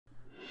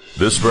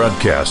This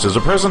broadcast is a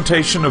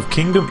presentation of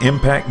Kingdom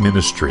Impact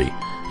Ministry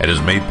and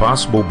is made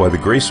possible by the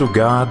grace of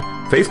God,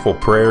 faithful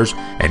prayers,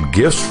 and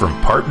gifts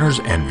from partners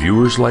and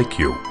viewers like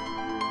you.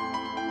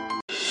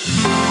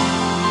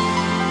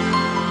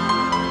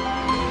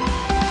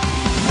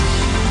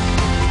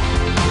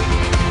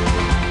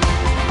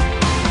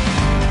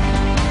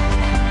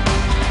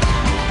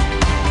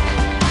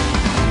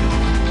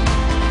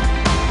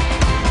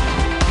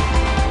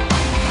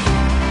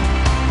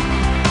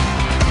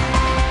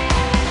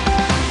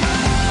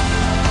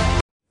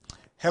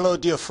 Hello,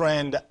 dear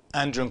friend.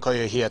 Andrew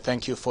Nkoyo here.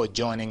 Thank you for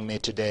joining me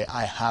today.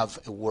 I have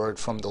a word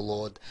from the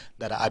Lord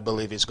that I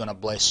believe is going to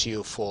bless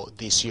you for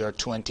this year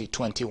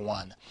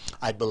 2021.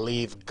 I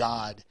believe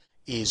God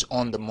is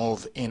on the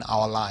move in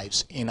our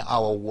lives, in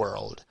our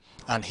world.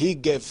 And He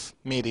gave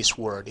me this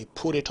word. He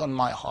put it on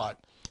my heart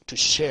to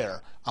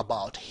share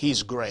about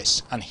His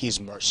grace and His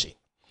mercy.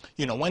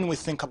 You know, when we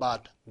think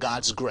about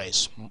God's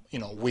grace,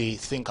 we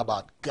think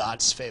about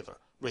God's favor,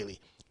 really.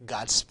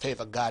 God's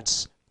favor,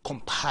 God's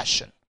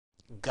compassion.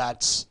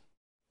 God's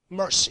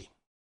mercy.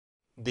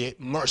 The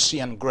mercy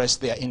and grace,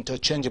 they are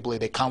interchangeably,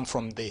 they come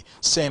from the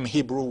same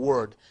Hebrew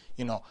word,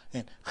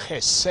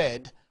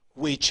 chesed,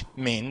 which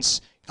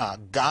means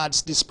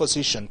God's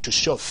disposition to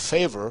show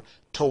favor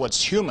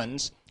towards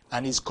humans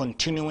and His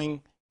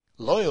continuing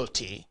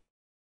loyalty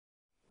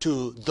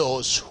to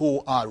those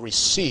who are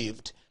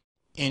received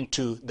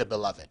into the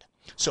beloved.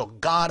 So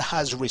God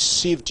has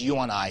received you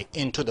and I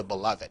into the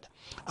beloved.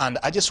 And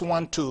I just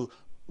want to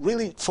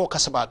really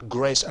focus about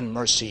grace and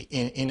mercy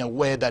in a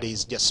way that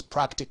is just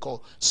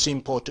practical,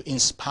 simple, to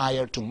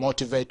inspire, to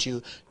motivate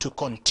you, to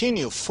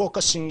continue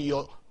focusing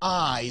your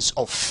eyes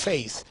of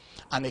faith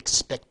and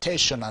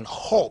expectation and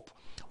hope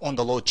on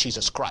the Lord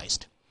Jesus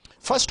Christ.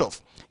 First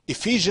off,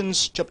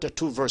 Ephesians chapter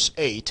 2, verse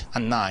 8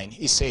 and 9,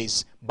 it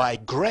says, "By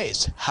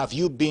grace have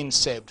you been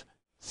saved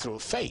through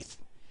faith."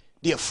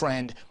 Dear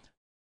friend,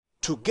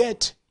 to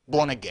get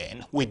born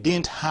again, we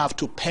didn't have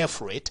to pay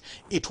for it.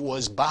 It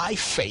was by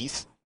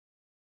faith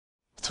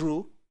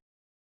through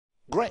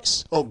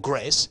grace, or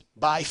grace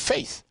by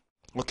faith.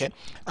 Okay?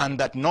 And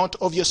that not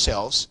of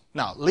yourselves.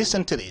 Now,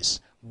 listen to this.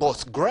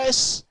 Both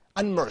grace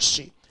and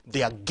mercy,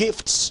 they are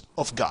gifts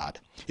of God.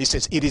 He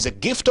says, it is a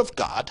gift of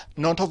God,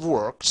 not of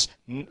works,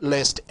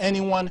 lest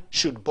anyone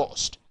should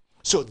boast.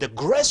 So the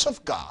grace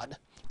of God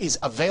is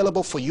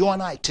available for you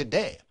and I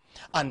today.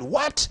 And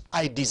what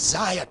I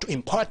desire to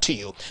impart to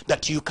you,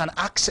 that you can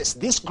access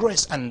this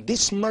grace and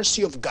this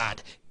mercy of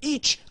God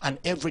each and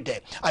every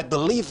day. I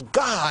believe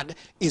God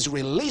is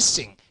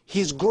releasing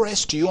His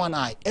grace to you and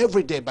I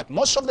every day, but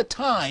most of the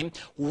time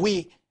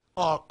we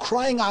are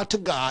crying out to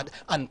God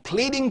and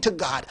pleading to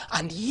God,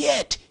 and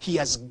yet He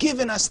has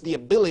given us the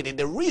ability,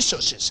 the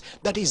resources,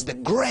 that is the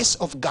grace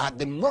of God,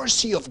 the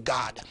mercy of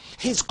God,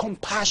 His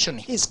compassion,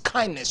 His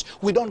kindness.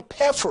 We don't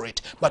pay for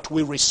it, but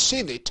we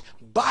receive it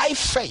by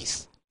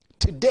faith.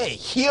 Today,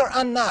 here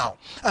and now.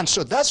 And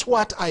so that's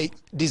what I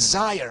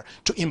desire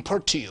to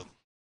impart to you.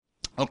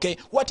 Okay,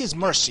 what is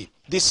mercy?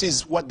 This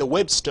is what the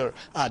Webster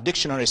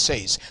dictionary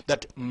says,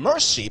 that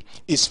mercy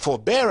is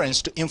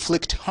forbearance to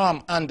inflict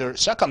harm under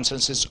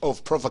circumstances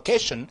of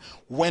provocation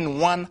when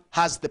one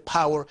has the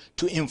power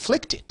to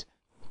inflict it.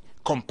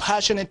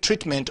 Compassionate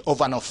treatment of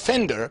an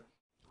offender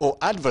or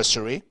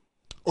adversary,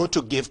 or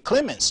to give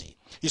clemency.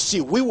 You see,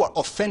 we were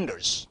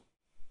offenders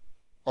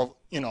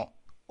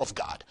of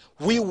God.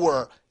 We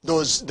were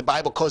those, the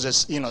Bible calls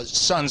us,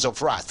 sons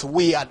of wrath.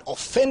 We had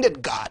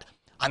offended God,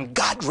 and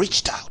God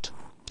reached out.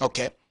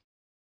 Okay?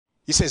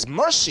 He says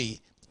mercy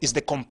is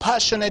the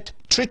compassionate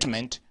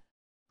treatment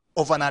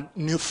of an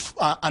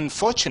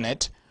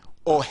unfortunate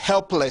or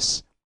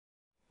helpless,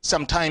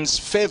 sometimes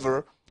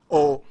favor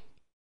or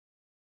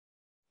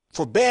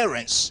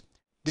forbearance,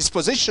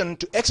 disposition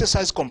to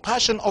exercise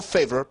compassion or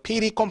favor,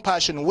 pity,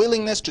 compassion,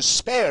 willingness to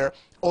spare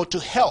or to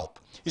help.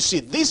 You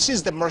see, this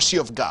is the mercy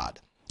of God.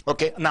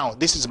 Okay, now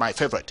this is my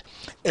favorite.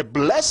 A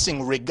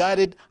blessing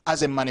regarded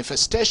as a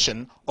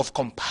manifestation of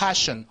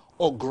compassion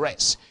or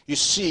grace. You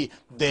see,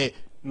 the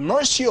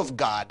mercy of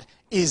God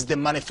is the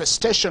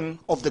manifestation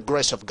of the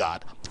grace of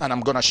God. And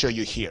I'm going to show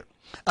you here.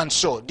 And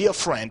so, dear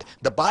friend,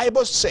 the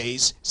Bible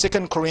says,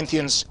 2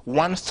 Corinthians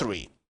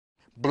 1:3,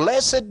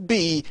 "Blessed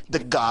be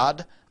the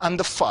God and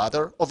the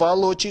Father of our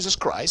Lord Jesus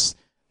Christ,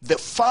 the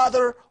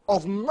Father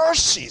of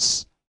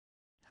mercies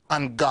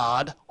and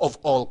God of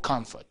all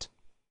comfort."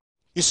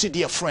 You see,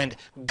 dear friend,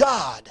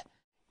 God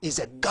is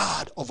a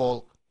God of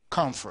all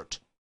comfort.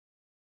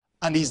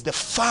 And is the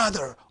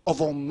Father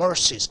of all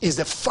mercies, is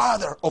the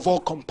Father of all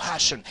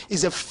compassion,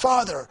 is the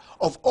Father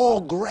of all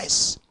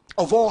grace,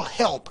 of all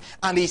help,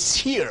 and is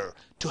here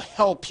to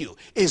help you,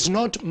 is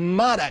not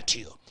mad at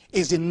you,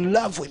 is in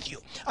love with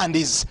you, and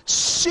is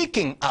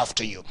seeking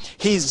after you.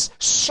 He's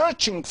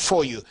searching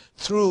for you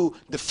through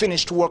the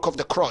finished work of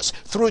the cross.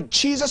 Through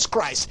Jesus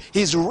Christ,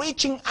 He's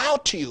reaching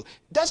out to you.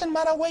 Doesn't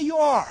matter where you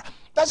are.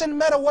 Doesn't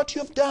matter what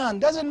you've done.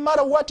 Doesn't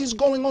matter what is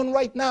going on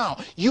right now.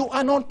 You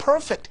are not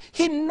perfect.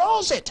 He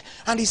knows it.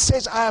 And He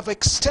says, I have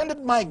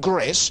extended my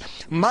grace,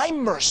 my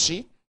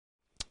mercy,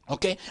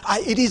 Okay?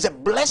 It is a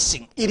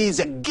blessing. It is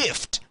a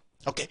gift.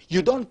 Okay?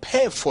 You don't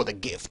pay for the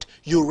gift.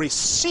 You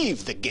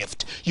receive the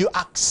gift. You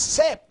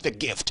accept the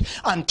gift.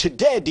 And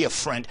today, dear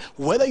friend,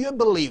 whether you're a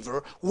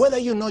believer, whether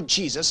you know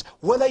Jesus,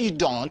 whether you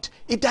don't,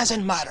 it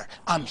doesn't matter.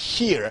 I'm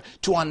here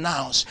to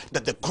announce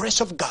that the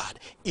grace of God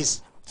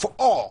is for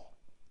all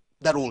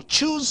that will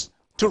choose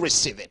to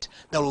receive it,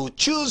 that will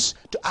choose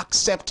to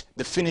accept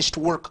the finished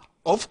work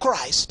of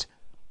Christ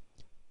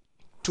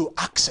to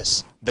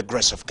access the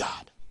grace of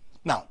God.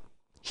 Now,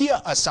 here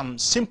are some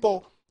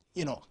simple,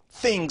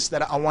 things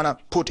that I want to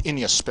put in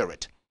your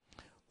spirit.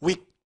 We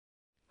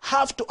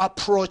have to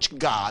approach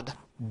God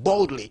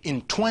boldly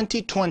in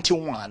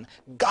 2021.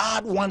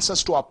 God wants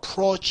us to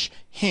approach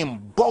him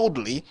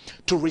boldly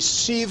to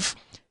receive,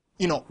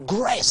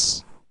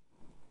 grace.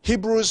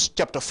 Hebrews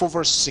chapter 4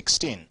 verse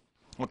 16.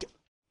 Okay.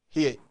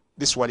 Here,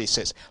 this is what he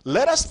says.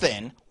 Let us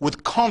then,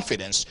 with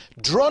confidence,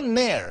 draw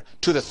near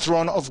to the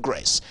throne of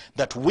grace,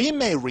 that we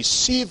may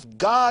receive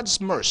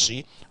God's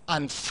mercy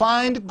and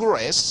find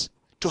grace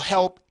to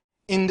help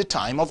in the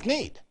time of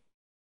need.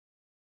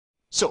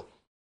 So,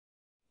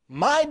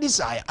 my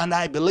desire, and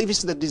I believe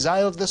it's the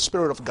desire of the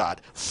Spirit of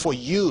God, for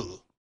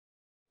you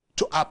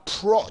to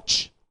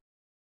approach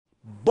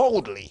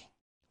boldly,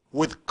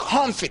 with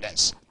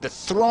confidence, the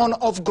throne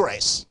of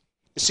grace.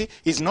 You see,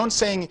 he's not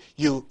saying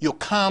you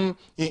come,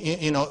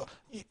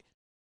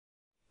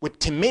 with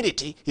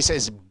timidity. He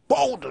says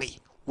boldly,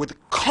 with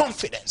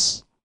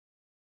confidence.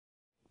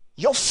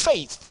 Your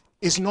faith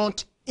is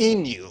not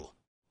in you,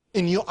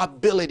 in your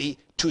ability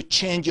to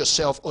change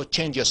yourself or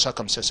change your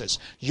circumstances.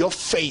 Your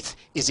faith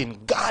is in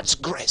God's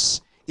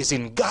grace, is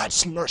in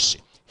God's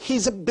mercy,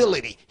 his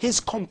ability, his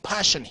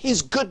compassion,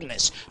 his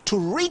goodness to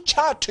reach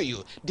out to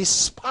you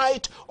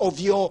despite of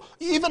your,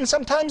 even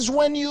sometimes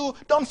when you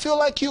don't feel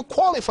like you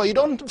qualify, you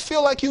don't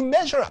feel like you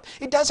measure up.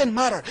 It doesn't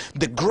matter.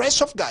 The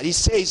grace of God, he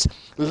says,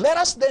 let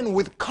us then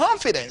with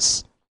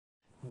confidence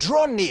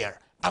draw near,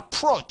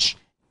 approach,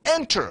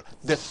 enter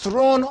the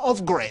throne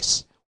of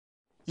grace.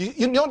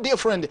 You know, dear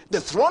friend,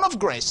 the throne of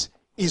grace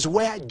is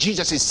where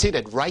Jesus is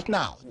seated right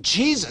now.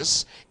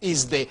 Jesus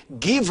is the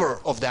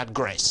giver of that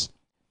grace.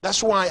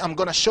 That's why I'm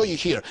going to show you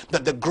here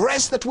that the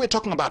grace that we're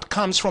talking about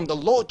comes from the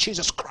Lord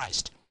Jesus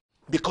Christ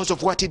because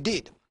of what he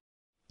did.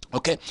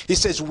 Okay? He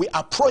says we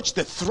approach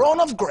the throne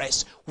of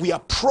grace, we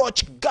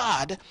approach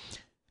God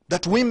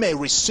that we may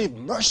receive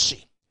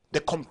mercy,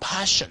 the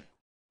compassion,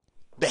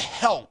 the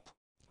help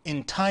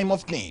in time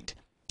of need.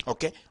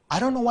 Okay? I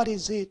don't know what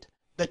is it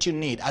that you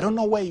need. I don't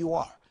know where you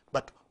are.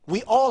 But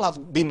we all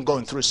have been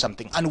going through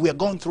something, and we are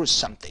going through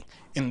something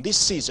in this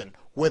season,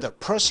 whether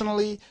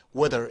personally,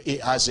 whether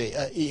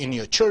in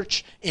your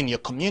church, in your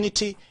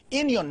community,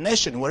 in your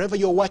nation, wherever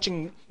you're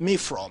watching me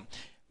from.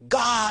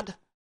 God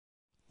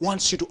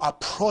wants you to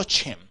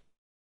approach him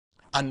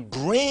and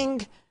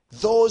bring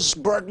those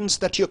burdens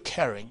that you're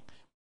carrying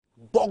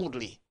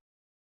boldly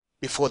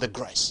before the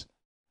grace,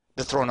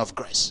 the throne of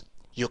grace.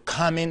 You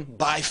come in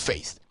by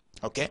faith.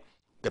 Okay?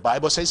 The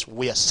Bible says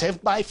we are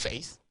saved by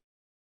faith.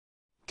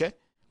 Okay?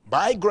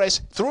 By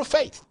grace through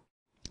faith.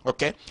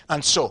 Okay?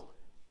 And so,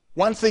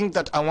 one thing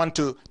that I want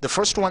to, the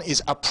first one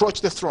is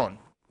approach the throne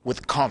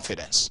with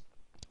confidence.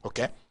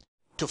 Okay?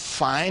 To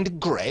find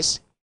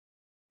grace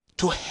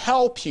to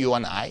help you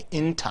and I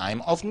in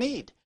time of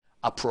need.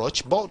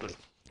 Approach boldly.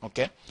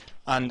 Okay?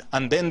 And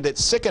then the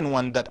second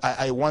one that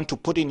I want to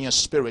put in your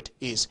spirit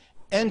is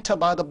enter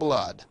by the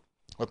blood.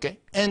 Okay?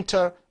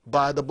 Enter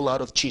by the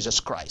blood of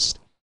Jesus Christ.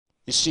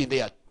 You see,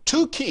 there are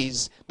two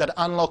keys that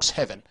unlocks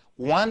heaven.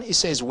 One, it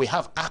says we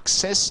have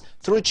access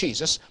through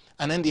Jesus,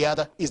 and then the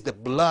other is the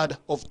blood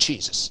of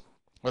Jesus.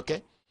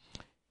 Okay?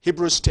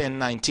 Hebrews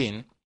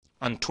 10:19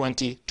 and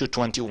 20 to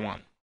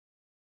 21.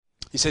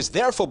 He says,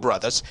 therefore,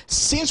 brothers,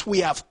 since we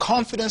have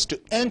confidence to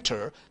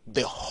enter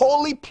the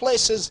holy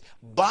places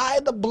by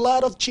the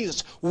blood of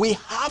Jesus, we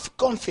have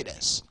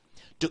confidence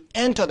to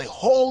enter the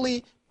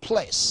holy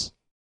place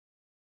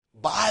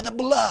by the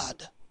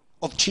blood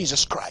of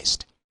Jesus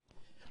Christ,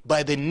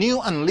 by the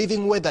new and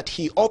living way that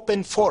he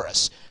opened for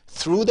us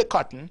through the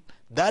curtain,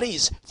 that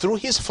is, through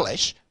his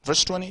flesh,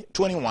 verse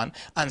 21,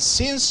 and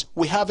since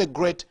we have a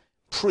great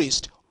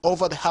priest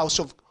over the house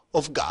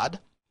of God.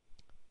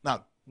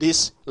 Now,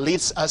 this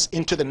leads us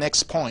into the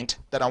next point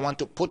that I want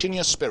to put in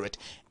your spirit.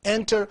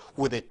 Enter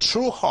with a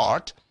true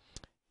heart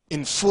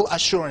in full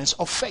assurance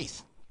of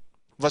faith.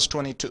 Verse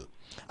 22.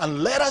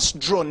 And let us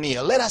draw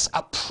near, let us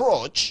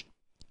approach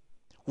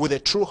with a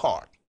true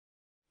heart.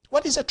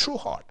 What is a true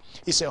heart?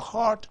 It's a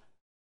heart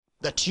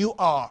that you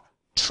are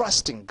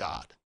trusting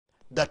God,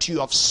 that you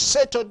have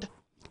settled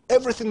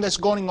everything that's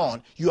going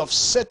on. You have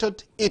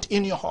settled it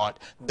in your heart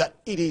that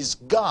it is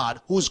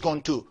God who's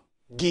going to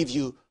give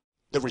you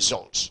the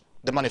results,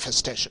 the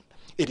manifestation.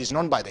 It is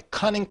not by the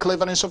cunning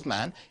cleverness of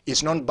man.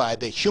 It's not by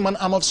the human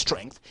arm of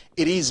strength.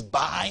 It is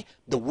by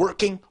the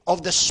working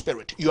of the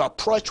Spirit. You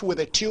approach with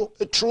a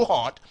true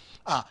heart,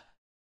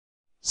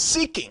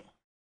 seeking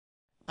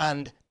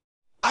and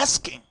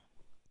asking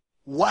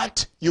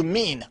what you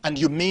mean, and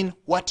you mean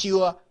what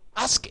you are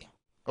asking.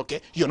 Okay,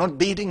 you're not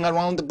beating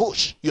around the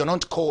bush. You're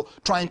not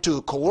trying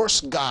to coerce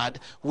God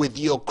with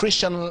your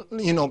Christian,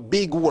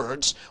 big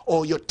words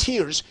or your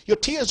tears. Your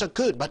tears are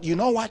good, but you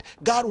know what?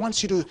 God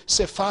wants you to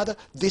say, Father,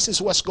 this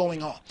is what's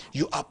going on.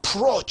 You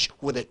approach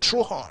with a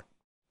true heart,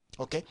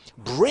 okay,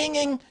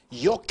 bringing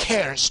your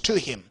cares to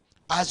him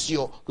as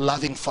your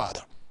loving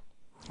Father,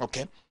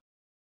 okay,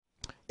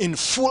 in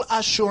full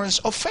assurance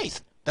of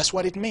faith. That's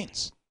what it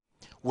means.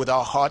 With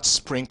our hearts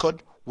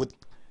sprinkled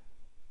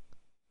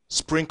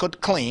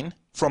clean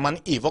from an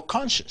evil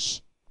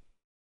conscience,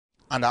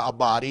 and our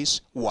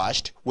bodies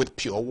washed with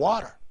pure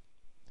water.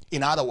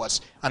 In other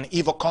words, an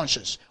evil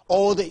conscience,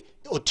 all the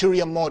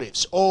ulterior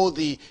motives, all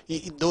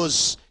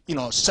those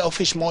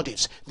selfish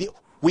motives,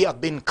 we have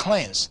been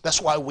cleansed.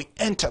 That's why we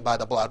enter by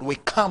the blood. We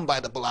come by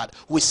the blood.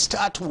 We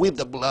start with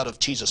the blood of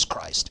Jesus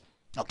Christ.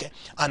 Okay,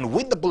 and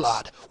with the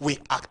blood we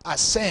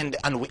ascend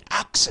and we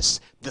access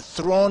the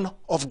throne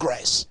of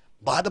grace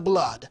by the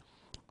blood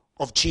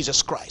of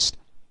Jesus Christ.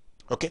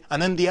 Okay,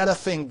 and then the other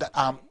thing that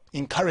I'm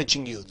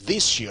encouraging you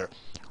this year,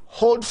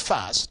 hold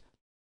fast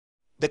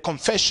the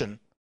confession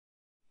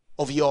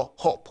of your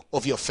hope,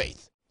 of your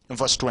faith. In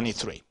verse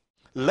 23,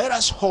 let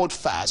us hold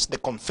fast the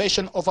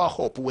confession of our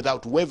hope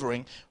without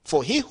wavering,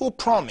 for he who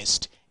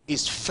promised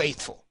is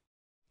faithful.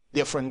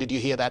 Dear friend, did you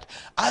hear that?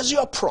 As you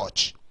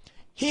approach,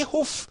 he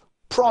who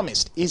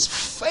promised is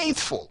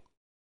faithful.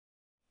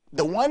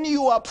 The one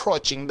you are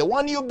approaching, the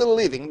one you're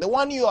believing, the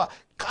one you are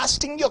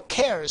casting your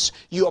cares,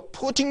 you are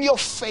putting your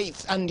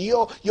faith and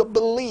your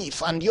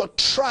belief and your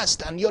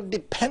trust and your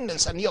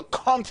dependence and your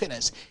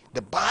confidence.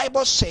 The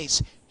Bible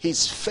says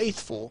he's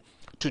faithful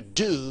to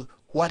do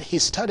what he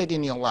started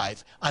in your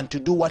life and to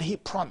do what he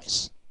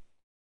promised.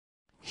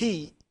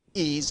 He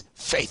is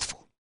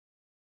faithful.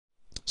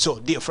 So,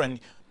 dear friend,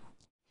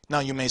 now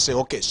you may say,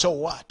 okay, so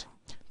what?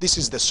 This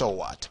is the so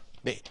what.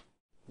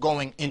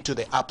 Going into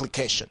the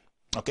application.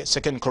 Okay,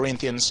 2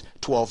 Corinthians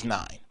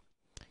 12:9.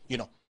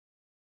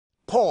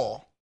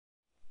 Paul,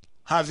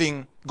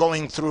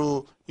 going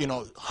through,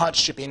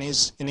 hardship in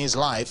his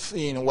life,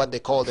 what they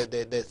call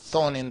the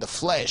thorn in the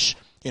flesh,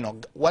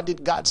 what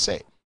did God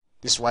say?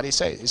 This is what he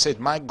said. He said,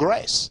 my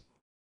grace,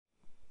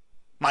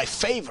 my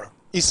favor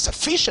is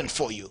sufficient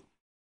for you,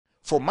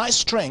 for my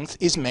strength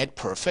is made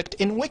perfect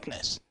in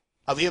weakness.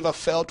 Have you ever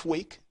felt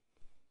weak?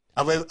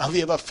 Have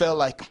you ever felt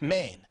like,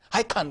 man,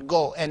 I can't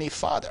go any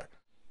farther.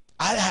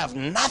 I have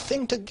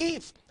nothing to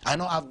give. I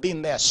know I've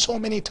been there so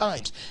many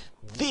times.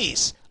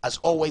 This has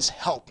always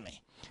helped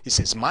me. He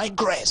says, my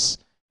grace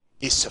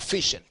is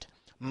sufficient.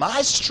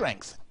 My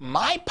strength,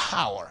 my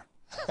power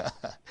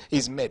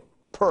is made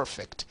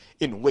perfect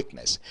in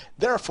weakness.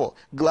 Therefore,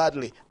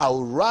 gladly, I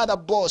would rather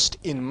boast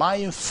in my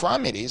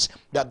infirmities,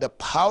 that the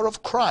power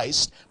of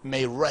Christ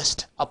may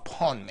rest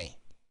upon me.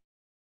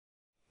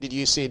 Did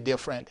you see it, dear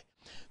friend?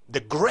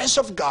 The grace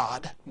of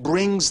God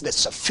brings the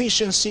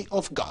sufficiency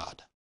of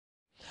God.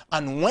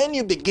 And when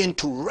you begin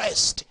to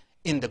rest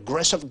in the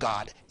grace of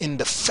God, in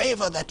the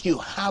favor that you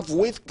have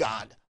with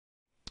God,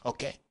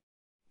 okay,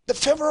 the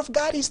favor of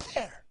God is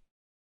there.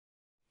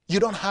 You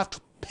don't have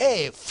to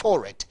pay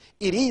for it.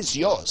 It is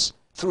yours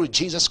through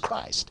Jesus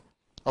Christ,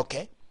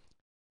 okay?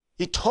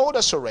 He told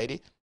us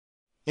already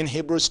in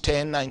Hebrews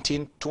 10,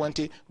 19,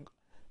 20,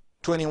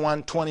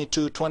 21,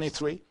 22,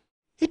 23.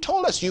 He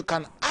told us you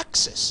can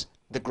access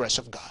the grace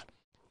of God.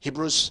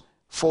 Hebrews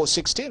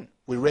 4:16,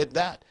 we read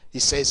that. He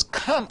says,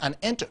 come and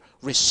enter,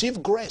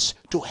 receive grace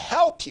to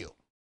help you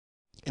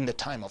in the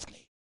time of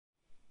need.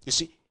 You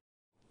see,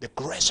 the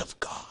grace of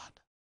God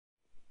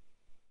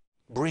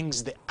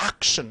brings the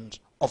actions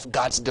of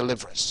God's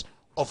deliverance,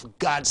 of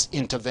God's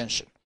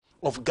intervention,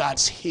 of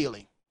God's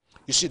healing.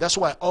 You see, that's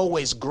why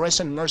always grace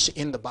and mercy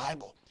in the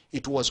Bible,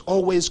 it was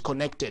always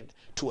connected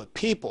to a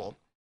people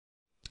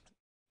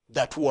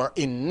that were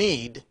in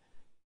need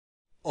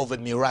of a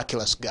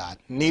miraculous God,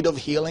 need of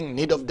healing,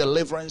 need of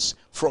deliverance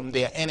from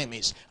their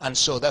enemies. And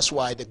so that's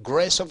why the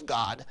grace of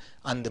God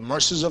and the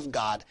mercies of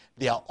God,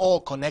 they are all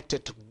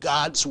connected to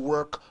God's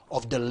work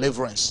of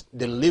deliverance,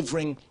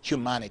 delivering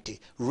humanity,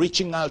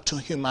 reaching out to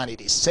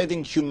humanity,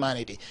 saving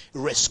humanity,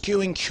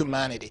 rescuing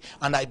humanity.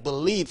 And I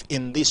believe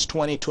in this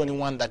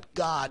 2021 that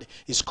God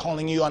is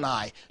calling you and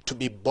I to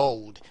be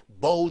bold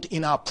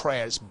in our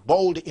prayers,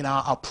 bold in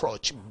our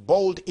approach,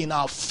 bold in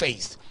our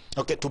faith.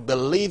 Okay, to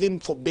believe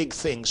him for big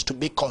things, to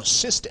be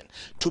consistent,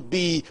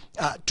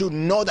 to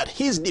know that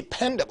he's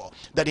dependable,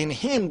 that in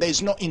him there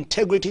is no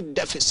integrity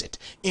deficit.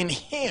 In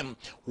him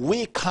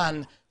we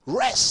can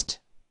rest.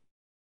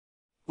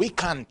 We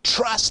can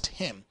trust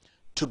him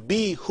to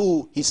be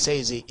who he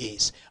says he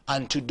is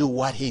and to do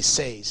what he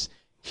says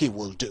he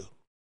will do.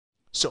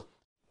 So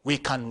we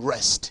can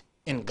rest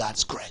in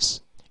God's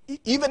grace.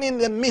 Even in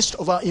the midst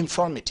of our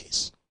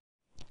infirmities,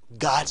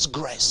 God's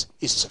grace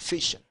is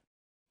sufficient.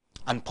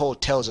 And Paul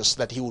tells us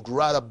that he would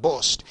rather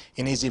boast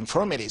in his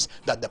infirmities,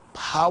 that the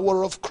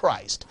power of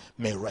Christ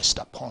may rest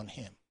upon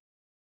him.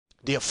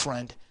 Dear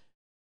friend,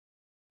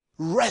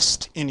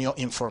 rest in your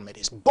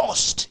infirmities.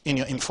 Boast in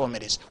your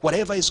infirmities.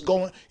 Whatever is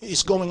going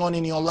on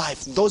in your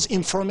life, those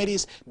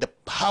infirmities, the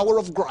power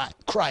of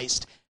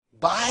Christ,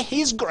 by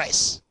His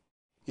grace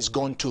is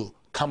going to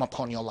come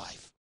upon your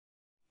life.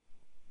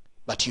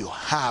 But you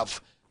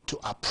have to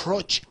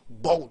approach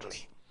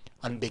boldly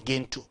and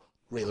begin to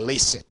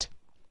release it.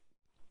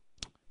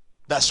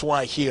 That's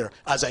why here,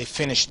 as I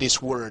finish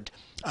this word,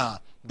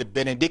 the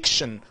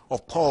benediction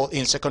of Paul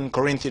in 2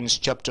 Corinthians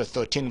chapter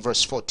 13,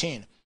 verse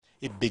 14,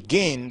 it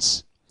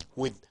begins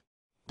with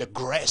the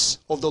grace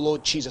of the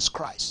Lord Jesus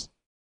Christ.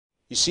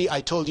 You see,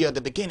 I told you at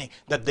the beginning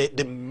that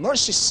the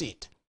mercy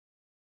seat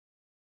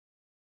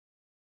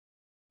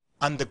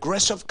and the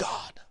grace of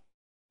God,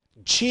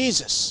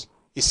 Jesus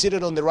is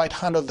seated on the right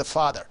hand of the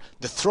Father.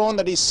 The throne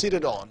that He's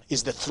seated on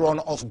is the throne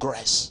of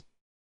grace.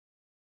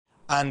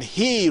 And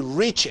He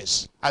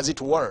reaches, as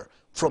it were,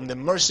 from the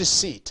mercy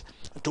seat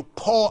to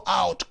pour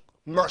out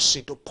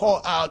mercy, to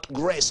pour out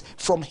grace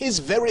from His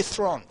very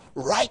throne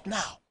right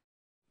now,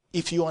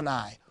 if you and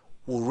I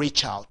will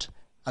reach out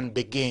and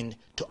begin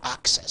to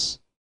access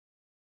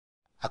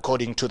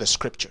according to the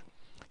scripture.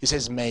 He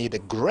says, may the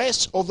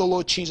grace of the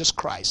Lord Jesus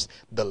Christ,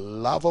 the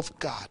love of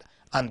God,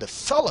 and the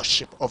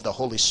fellowship of the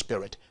Holy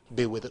Spirit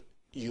be with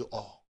you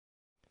all.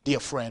 Dear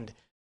friend,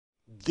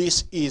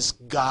 this is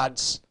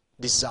God's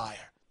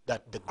desire,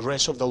 that the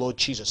grace of the Lord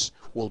Jesus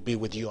will be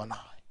with you and I.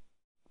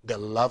 The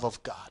love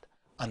of God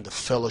and the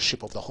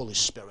fellowship of the Holy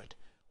Spirit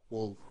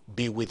will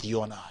be with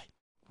you and I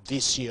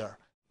this year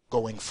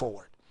going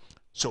forward.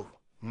 So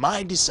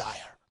my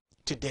desire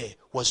today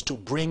was to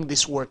bring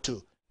this word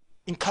to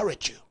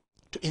encourage you,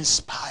 to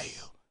inspire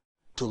you,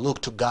 to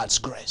look to God's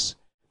grace.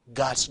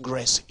 God's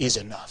grace is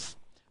enough.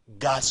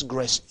 God's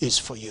grace is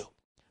for you.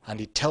 And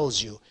it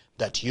tells you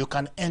that you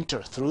can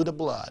enter through the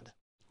blood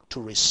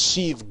to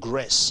receive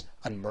grace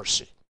and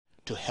mercy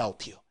to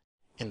help you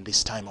in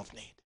this time of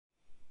need.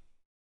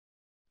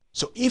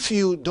 So if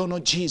you don't know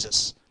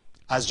Jesus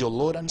as your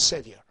Lord and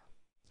Savior,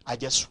 I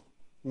just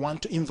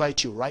want to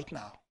invite you right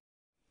now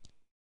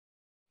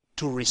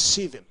to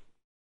receive Him,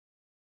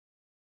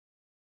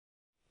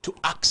 to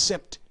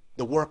accept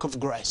the work of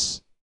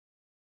grace,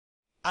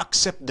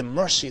 accept the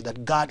mercy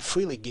that God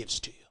freely gives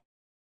to you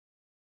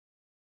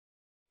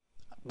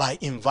by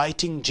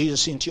inviting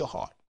Jesus into your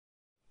heart,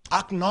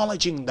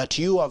 acknowledging that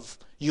you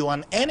are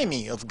an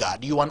enemy of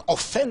God, you are an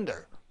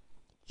offender.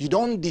 You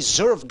don't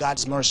deserve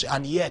God's mercy,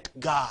 and yet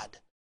God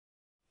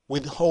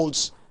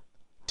withholds,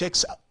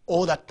 takes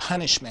all that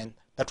punishment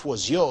that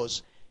was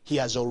yours. He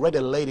has already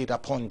laid it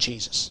upon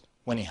Jesus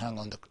when He hung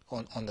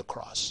on the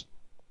cross.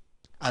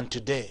 And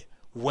today,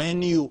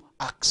 when you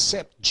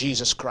accept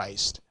Jesus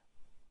Christ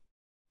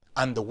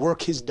and the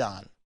work He's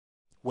done,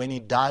 when He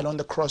died on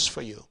the cross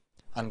for you,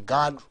 and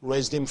God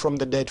raised Him from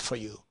the dead for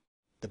you,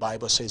 the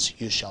Bible says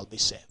you shall be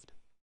saved.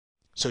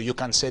 So you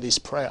can say this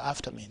prayer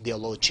after me. Dear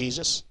Lord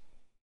Jesus,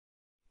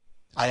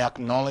 I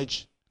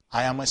acknowledge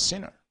I am a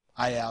sinner.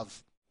 I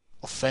have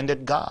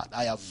offended God.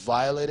 I have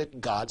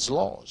violated God's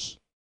laws.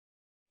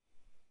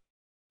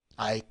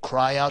 I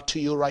cry out to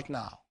you right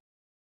now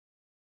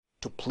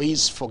to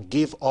please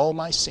forgive all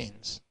my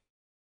sins.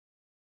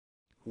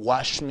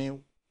 Wash me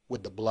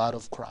with the blood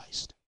of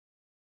Christ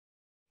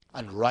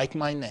and write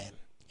my name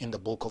in the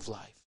book of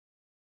life.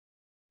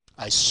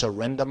 I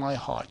surrender my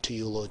heart to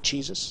you, Lord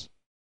Jesus,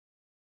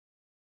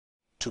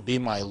 to be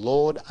my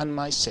Lord and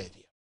my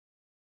Savior.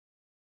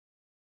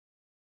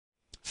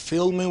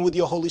 Fill me with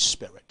your Holy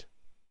Spirit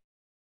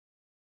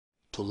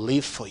to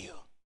live for you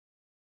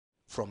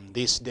from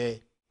this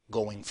day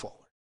going forward.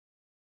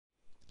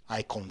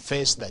 I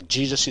confess that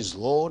Jesus is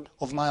Lord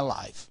of my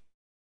life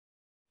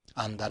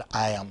and that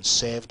I am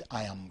saved,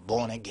 I am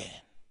born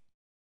again.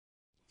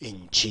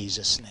 In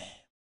Jesus' name.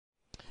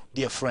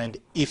 Dear friend,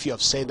 if you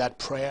have said that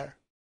prayer,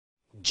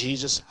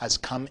 Jesus has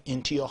come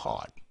into your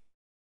heart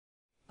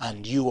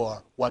and you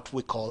are what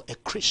we call a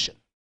Christian.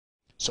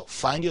 So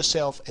find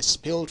yourself a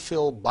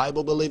Spirit-filled,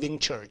 Bible-believing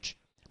church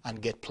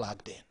and get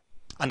plugged in.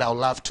 And I'd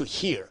love to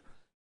hear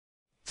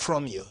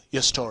from you,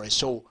 your story,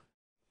 so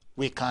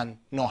we can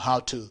know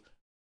how to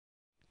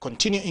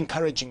continue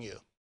encouraging you.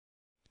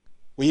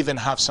 We even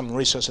have some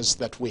resources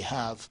that we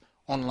have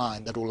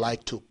online that would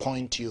like to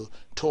point you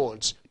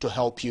towards to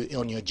help you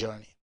on your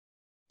journey.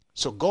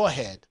 So go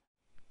ahead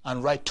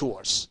and write to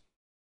us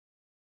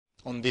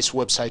on this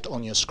website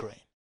on your screen.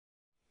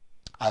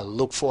 I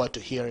look forward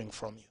to hearing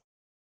from you.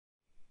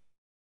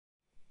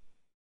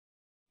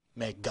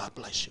 May God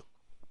bless you.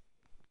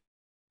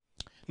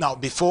 Now,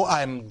 before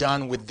I'm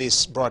done with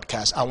this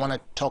broadcast, I want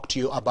to talk to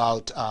you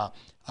about a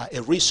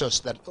resource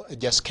that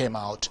just came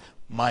out,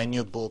 my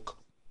new book,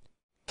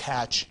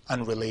 Catch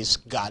and Release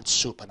God's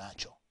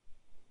Supernatural.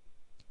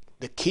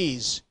 The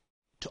keys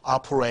to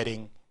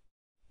operating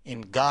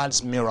in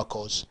God's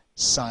miracles,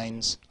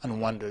 signs,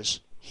 and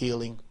wonders,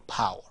 healing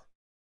power.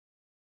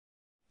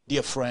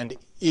 Dear friend,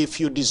 if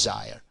you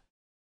desire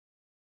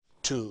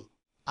to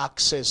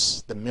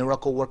access the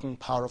miracle working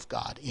power of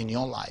God in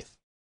your life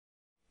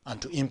and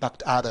to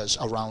impact others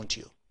around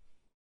you,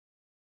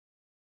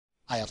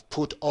 I have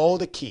put all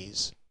the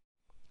keys,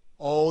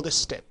 all the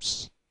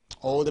steps,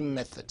 all the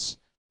methods,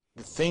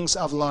 the things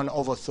I've learned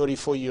over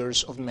 34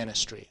 years of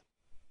ministry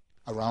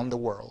around the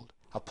world.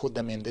 I put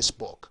them in this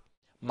book.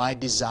 My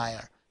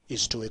desire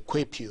is to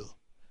equip you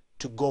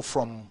to go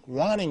from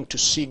wanting to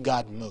see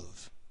God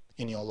move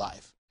in your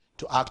life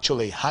to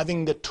actually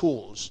having the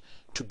tools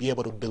to be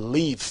able to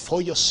believe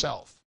for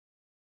yourself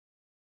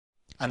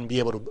and be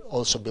able to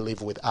also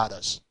believe with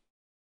others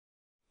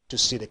to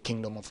see the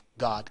kingdom of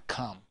God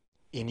come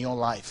in your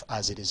life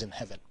as it is in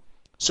heaven.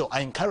 So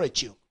I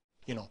encourage you,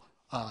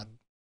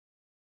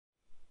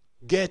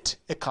 get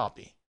a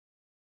copy.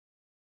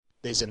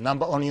 There's a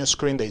number on your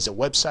screen. There's a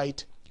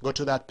website. Go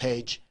to that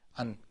page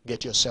and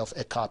get yourself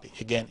a copy.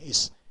 Again,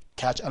 it's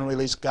Catch and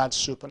Release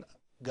Catch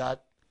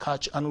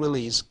and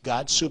Release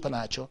God's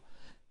Supernatural,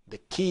 the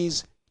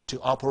keys to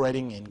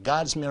operating in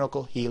God's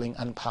miracle, healing,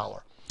 and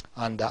power.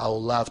 And I would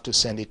love to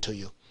send it to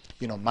you.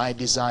 My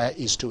desire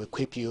is to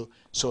equip you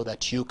so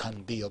that you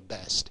can be your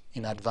best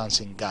in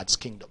advancing God's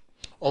kingdom.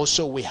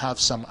 Also, we have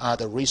some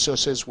other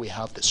resources. We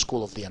have the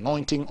School of the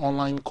Anointing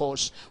online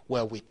course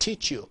where we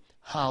teach you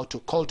how to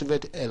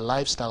cultivate a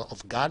lifestyle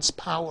of God's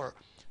power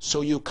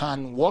so you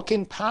can walk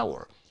in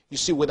power. You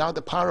see, without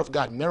the power of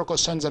God,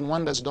 miracles, signs, and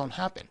wonders don't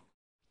happen.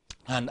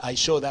 And I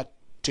show that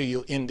to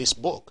you in this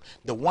book.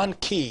 The one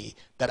key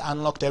that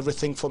unlocked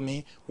everything for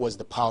me was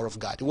the power of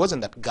God. It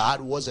wasn't that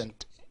God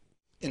wasn't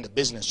in the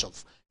business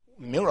of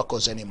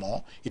miracles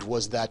anymore. It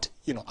was that,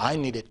 I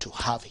needed to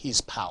have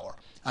his power.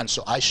 And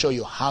so I show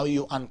you how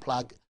you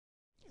unplug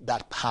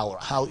that power,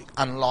 how you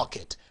unlock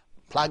it.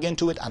 Plug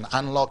into it and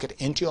unlock it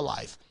into your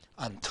life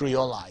and through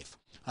your life.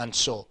 And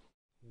so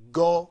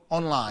go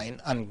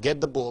online and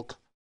get the book.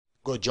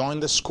 Go join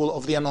the School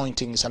of the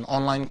Anointing. It's an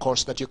online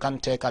course that you can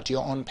take at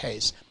your own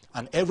pace.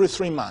 And every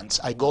 3 months,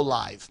 I go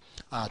live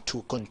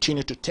to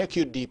continue to take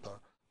you deeper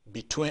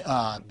between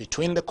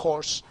the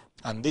course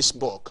and this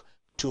book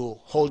to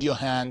hold your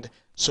hand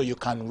so you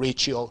can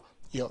reach your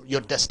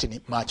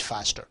destiny much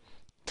faster.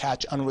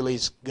 Catch and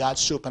Release God's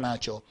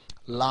Supernatural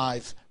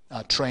live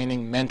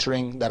training,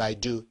 mentoring that I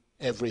do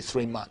every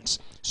 3 months.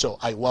 So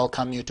I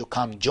welcome you to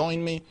come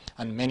join me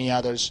and many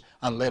others,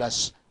 and let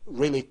us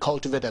really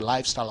cultivate a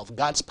lifestyle of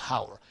God's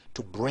power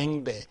to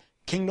bring the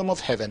kingdom of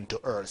heaven to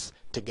earth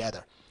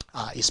together.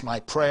 It's my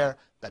prayer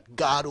that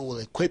God will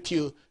equip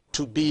you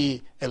to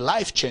be a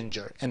life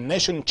changer, a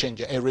nation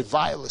changer, a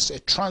revivalist, a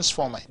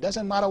transformer. It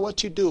doesn't matter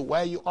what you do,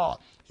 where you are.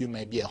 You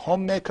may be a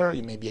homemaker,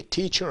 you may be a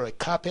teacher, a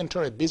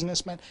carpenter, a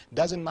businessman. It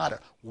doesn't matter.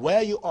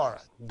 Where you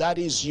are, that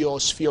is your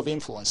sphere of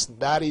influence.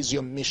 That is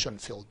your mission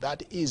field.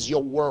 That is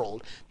your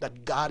world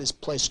that God has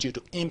placed you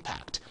to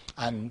impact.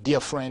 And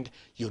dear friend,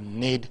 you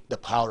need the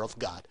power of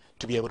God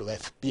to be able to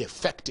be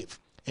effective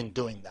in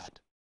doing that.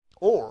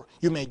 Or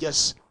you may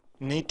just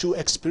need to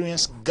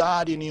experience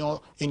God in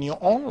your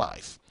own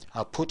life.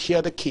 I'll put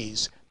here the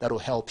keys that will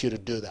help you to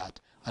do that,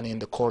 and in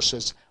the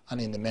courses and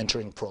in the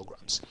mentoring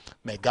programs.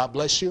 May God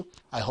bless you.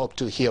 I hope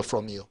to hear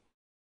from you.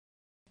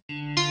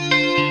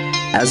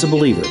 As a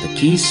believer, the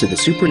keys to the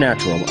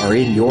supernatural are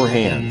in your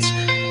hands,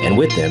 and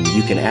with them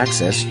you can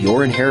access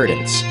your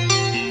inheritance.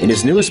 In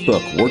his newest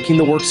book, Working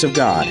the Works of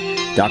God,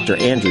 Dr.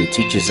 Andrew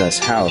teaches us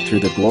how,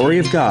 through the glory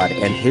of God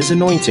and his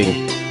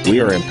anointing,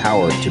 we are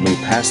empowered to move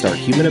past our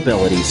human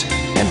abilities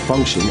and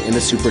function in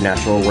the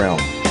supernatural realm,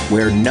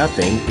 where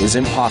nothing is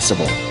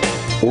impossible.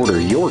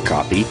 Order your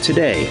copy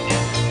today.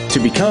 To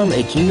become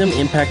a Kingdom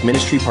Impact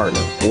Ministry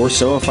partner or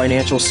sow a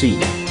financial seed,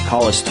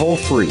 call us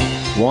toll-free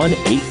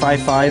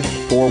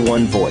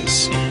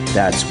 1-855-41-VOICE.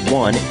 That's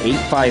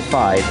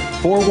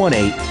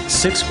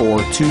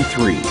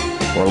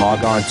 1-855-418-6423. Or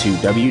log on to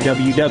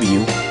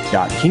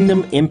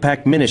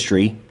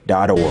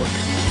www.kingdomimpactministry.org.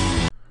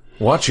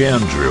 Watch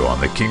Andrew on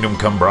the Kingdom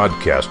Come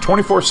broadcast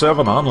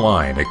 24/7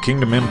 online at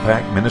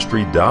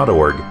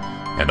kingdomimpactministry.org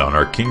and on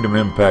our Kingdom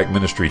Impact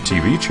Ministry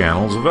TV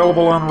channels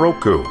available on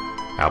Roku,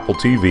 Apple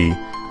TV,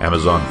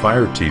 Amazon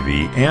Fire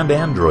TV, and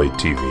Android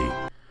TV.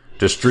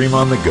 To stream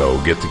on the go,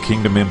 get the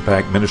Kingdom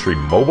Impact Ministry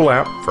mobile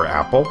app for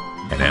Apple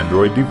and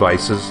Android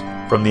devices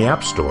from the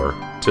App Store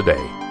today.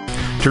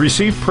 To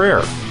receive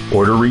prayer,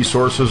 order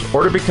resources,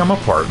 or to become a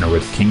partner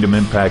with Kingdom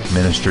Impact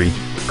Ministry,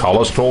 call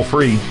us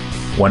toll-free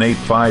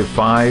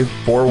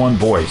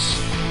 1-855-41-VOICE.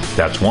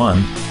 That's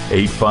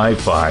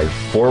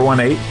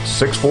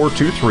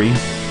 1-855-418-6423,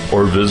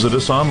 or visit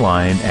us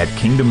online at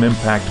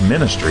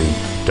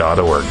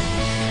kingdomimpactministry.org.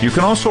 You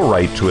can also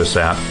write to us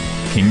at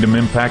Kingdom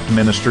Impact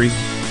Ministry,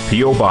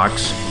 P.O.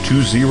 Box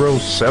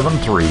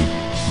 2073,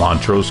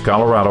 Montrose,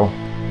 Colorado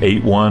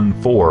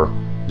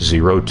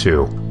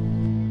 81402.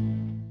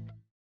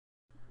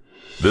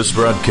 This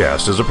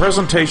broadcast is a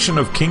presentation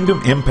of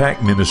Kingdom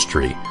Impact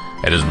Ministry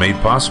and is made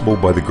possible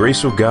by the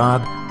grace of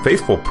God,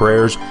 faithful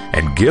prayers,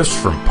 and gifts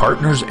from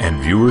partners and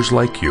viewers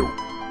like you.